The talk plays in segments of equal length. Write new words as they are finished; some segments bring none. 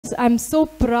I'm so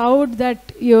proud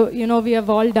that you know we have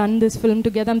all done this film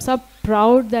together. I'm so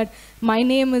proud that my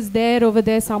name is there over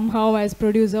there somehow as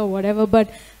producer or whatever, but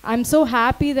I'm so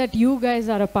happy that you guys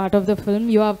are a part of the film.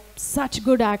 You are such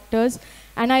good actors,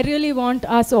 and I really want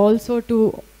us also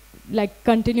to like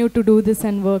continue to do this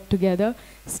and work together.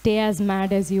 Stay as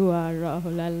mad as you are,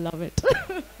 Rahul. I love it.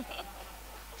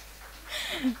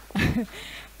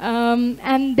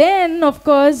 And then, of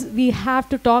course, we have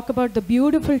to talk about the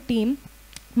beautiful team.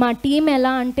 My team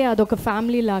ela ante adoka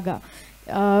family laga.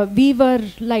 We were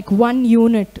like one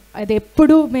unit.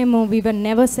 We were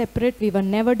never separate. We were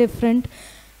never different.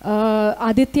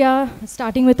 Aditya,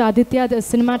 starting with Aditya, the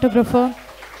cinematographer.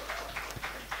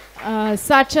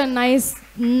 Such a nice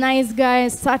guy,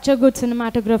 such a good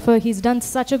cinematographer. He's done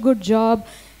such a good job.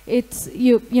 It's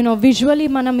you know visually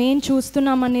mana main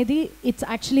chustunam anedi, it's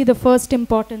actually the first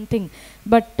important thing,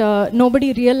 but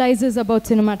nobody realizes about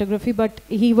cinematography, but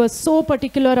he was so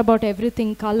particular about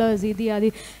everything, colors, idi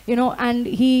adi, you know, and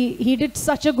he did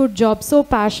such a good job, so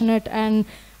passionate, and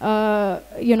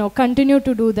you know, continue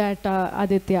to do that,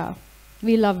 Aditya.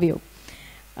 We love you.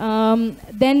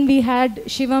 Then we had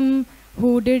Shivam,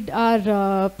 who did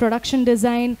our production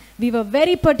design. We were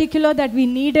very particular that we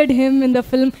needed him in the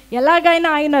film.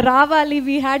 Yalagaina aina ravali.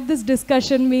 We had this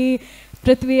discussion, me,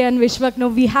 Prithvi and Vishwak. No,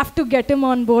 we have to get him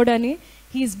on board, Ani.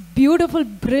 He's beautiful,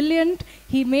 brilliant.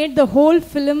 He made the whole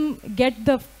film get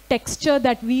the texture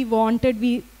that we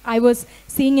wanted. I was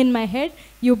seeing in my head.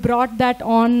 You brought that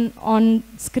on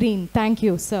screen. Thank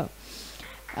you, sir.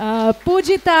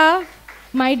 Pujita,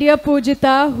 my dear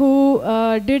Pujita, who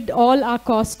did all our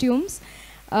costumes.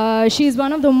 She's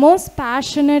one of the most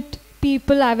passionate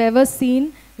people I've ever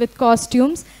seen with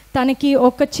costumes. Tanaki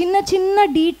oka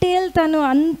chinna detail tanu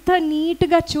anta neat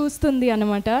ga chustundi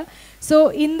anamata. So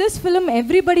in this film,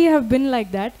 everybody have been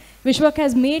like that. Vishwak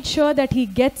has made sure that he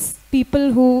gets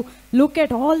people who look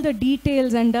at all the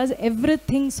details and does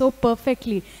everything so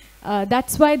perfectly.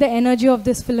 That's why the energy of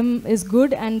this film is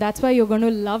good, and that's why you're going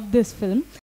to love this film.